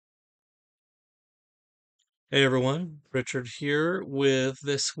Hey everyone, Richard here with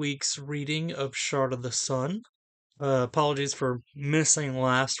this week's reading of Shard of the Sun. Apologies for missing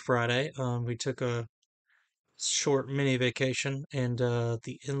last Friday. We took a short mini vacation and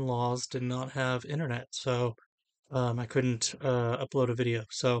the in-laws did not have internet, so I couldn't upload a video.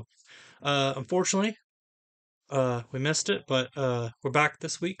 So unfortunately, we missed it, but we're back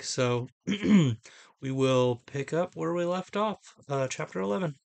this week, so we will pick up where we left off, chapter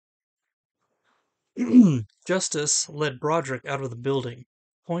 11. Justice led Broderick out of the building,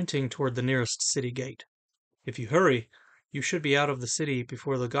 pointing toward the nearest city gate. If you hurry, you should be out of the city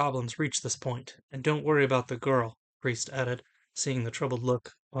before the goblins reach this point, and don't worry about the girl, Priest added, seeing the troubled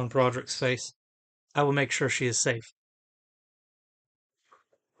look on Broderick's face. I will make sure she is safe.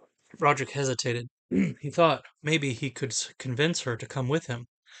 Broderick hesitated. He thought maybe he could convince her to come with him,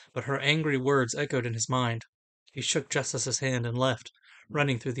 but her angry words echoed in his mind. He shook Justice's hand and left,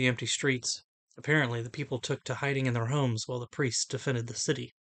 running through the empty streets. Apparently, the people took to hiding in their homes while the priests defended the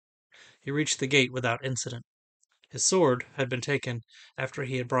city. He reached the gate without incident. His sword had been taken after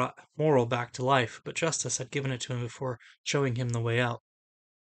he had brought Moral back to life, but Justice had given it to him before showing him the way out.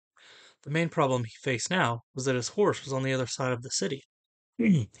 The main problem he faced now was that his horse was on the other side of the city.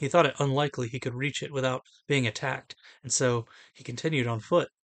 He thought it unlikely he could reach it without being attacked, and so he continued on foot.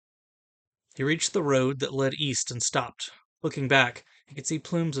 He reached the road that led east and stopped. Looking back, he could see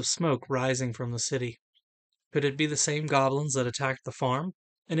plumes of smoke rising from the city. Could it be the same goblins that attacked the farm?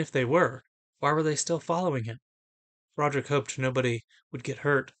 And if they were, why were they still following him? Roderick hoped nobody would get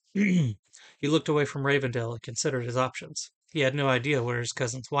hurt. He looked away from Ravendale and considered his options. He had no idea where his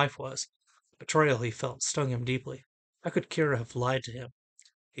cousin's wife was. The betrayal he felt stung him deeply. How could Kira have lied to him?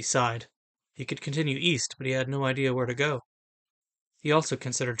 He sighed. He could continue east, but he had no idea where to go. He also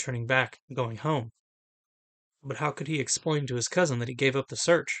considered turning back and going home. But how could he explain to his cousin that he gave up the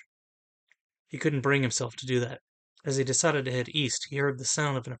search? He couldn't bring himself to do that. As he decided to head east, he heard the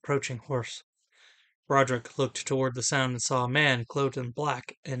sound of an approaching horse. Broderick looked toward the sound and saw a man clothed in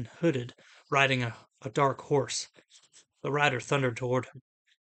black and hooded, riding a dark horse. The rider thundered toward him.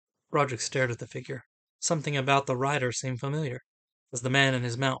 Broderick stared at the figure. Something about the rider seemed familiar. As the man and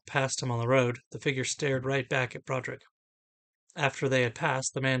his mount passed him on the road, the figure stared right back at Broderick. After they had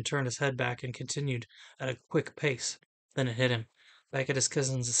passed, the man turned his head back and continued at a quick pace. Then it hit him. Back at his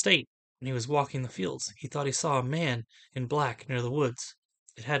cousin's estate, when he was walking the fields, he thought he saw a man in black near the woods.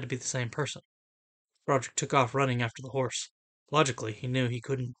 It had to be the same person. Broderick took off running after the horse. Logically, he knew he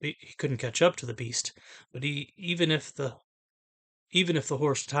couldn't catch up to the beast, but even if the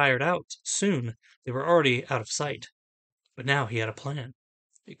horse tired out soon, they were already out of sight. But now he had a plan.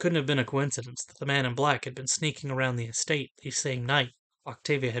 It couldn't have been a coincidence that the man in black had been sneaking around the estate the same night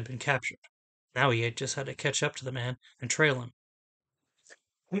Octavia had been captured. Now he had just had to catch up to the man and trail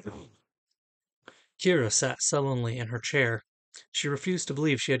him. Kira sat sullenly in her chair. She refused to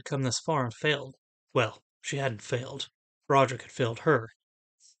believe she had come this far and failed. Well, she hadn't failed. Broderick had failed her.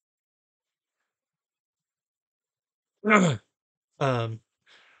 um,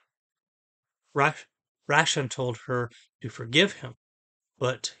 Rash- Rashan told her to forgive him,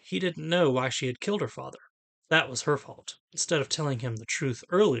 but he didn't know why she had killed her father. That was her fault. Instead of telling him the truth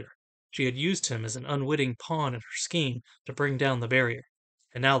earlier, she had used him as an unwitting pawn in her scheme to bring down the barrier.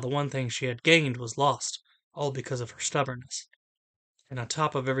 And now the one thing she had gained was lost, all because of her stubbornness. And on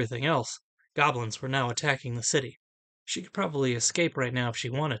top of everything else, goblins were now attacking the city. She could probably escape right now if she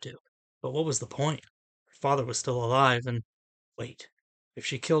wanted to, but what was the point? Her father was still alive, and wait, if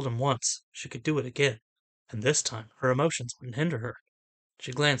she killed him once, she could do it again. And this time, her emotions wouldn't hinder her.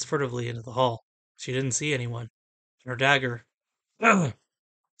 She glanced furtively into the hall. She didn't see anyone. Her dagger.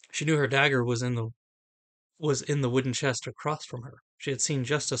 She knew her dagger was in the wooden chest across from her. She had seen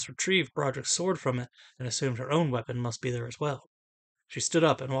Justice retrieve Broderick's sword from it and assumed her own weapon must be there as well. She stood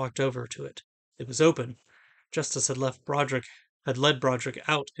up and walked over to it. It was open. Justice had led Broderick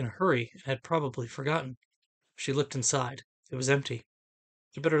out in a hurry and had probably forgotten. She looked inside. It was empty.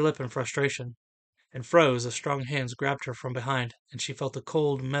 She bit her lip in frustration and froze as strong hands grabbed her from behind, and she felt the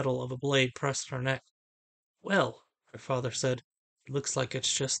cold metal of a blade pressed on her neck. Well, her father said, it looks like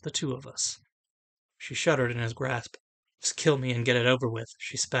it's just the two of us. She shuddered in his grasp. Just kill me and get it over with,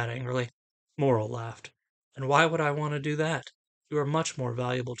 she spat angrily. Moral laughed. And why would I want to do that? You are much more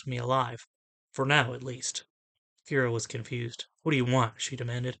valuable to me alive. For now, at least. Kira was confused. What do you want? She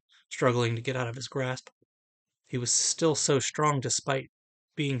demanded, struggling to get out of his grasp. He was still so strong despite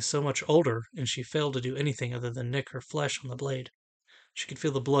being so much older, and she failed to do anything other than nick her flesh on the blade. She could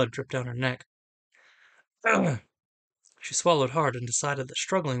feel the blood drip down her neck. She swallowed hard and decided that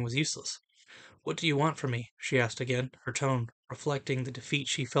struggling was useless. What do you want from me? She asked again, her tone reflecting the defeat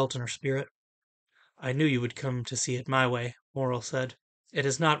she felt in her spirit. I knew you would come to see it my way, Morrill said. It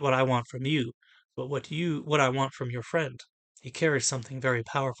is not what I want from you, but what I want from your friend. He carries something very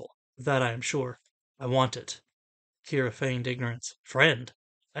powerful. Of that I am sure. I want it. Kira feigned ignorance. Friend?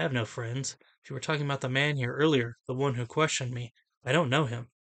 I have no friends. If you were talking about the man here earlier, the one who questioned me, I don't know him.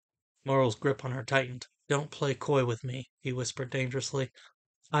 Morrill's grip on her tightened. Don't play coy with me, he whispered dangerously.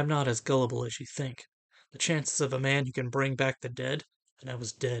 I'm not as gullible as you think. The chances of a man who can bring back the dead, and I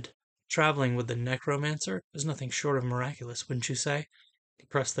was dead, traveling with the necromancer, is nothing short of miraculous, wouldn't you say? He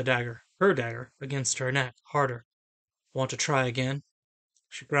pressed the dagger, her dagger, against her neck, harder. Want to try again?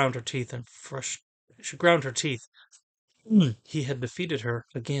 She ground her teeth and she ground her teeth. He had defeated her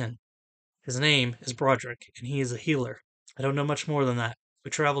again. His name is Broderick, and he is a healer. I don't know much more than that.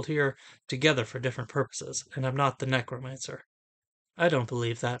 We traveled here together for different purposes, and I'm not the necromancer. I don't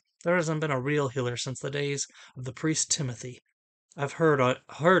believe that. There hasn't been a real healer since the days of the priest Timothy. I've heard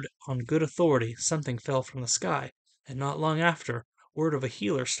on good authority something fell from the sky, and not long after, word of a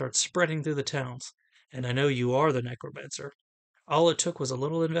healer starts spreading through the towns. And I know you are the necromancer. All it took was a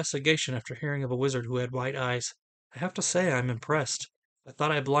little investigation after hearing of a wizard who had white eyes. I have to say I'm impressed. I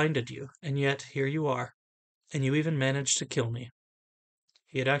thought I blinded you, and yet here you are. And you even managed to kill me.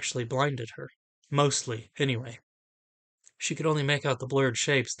 He had actually blinded her. Mostly, anyway. She could only make out the blurred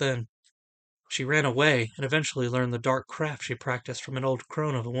shapes then. She ran away, and eventually learned the dark craft she practiced from an old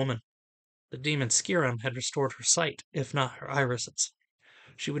crone of a woman. The demon Skiram had restored her sight, if not her irises.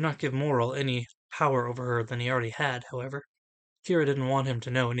 She would not give Morrill any power over her than he already had, however. Kira didn't want him to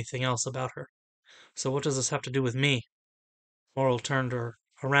know anything else about her. So what does this have to do with me? Morrill turned her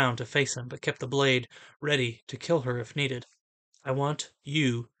around to face him, but kept the blade ready to kill her if needed. I want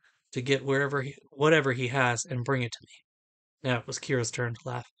you to get whatever he has and bring it to me. Now it was Kira's turn to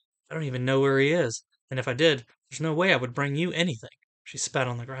laugh. I don't even know where he is, and if I did, there's no way I would bring you anything. She spat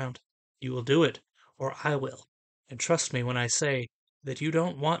on the ground. You will do it, or I will. And trust me when I say that you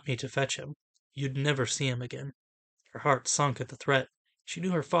don't want me to fetch him. You'd never see him again. Her heart sunk at the threat. She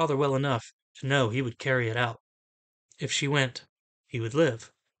knew her father well enough to know he would carry it out. If she went, he would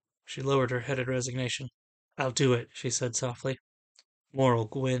live. She lowered her head in resignation. I'll do it, she said softly. Morrill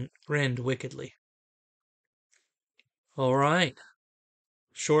grinned wickedly. All right.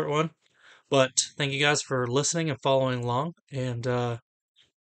 Short one. But thank you guys for listening and following along. And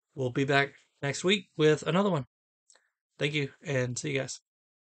we'll be back next week with another one. Thank you, and see you guys.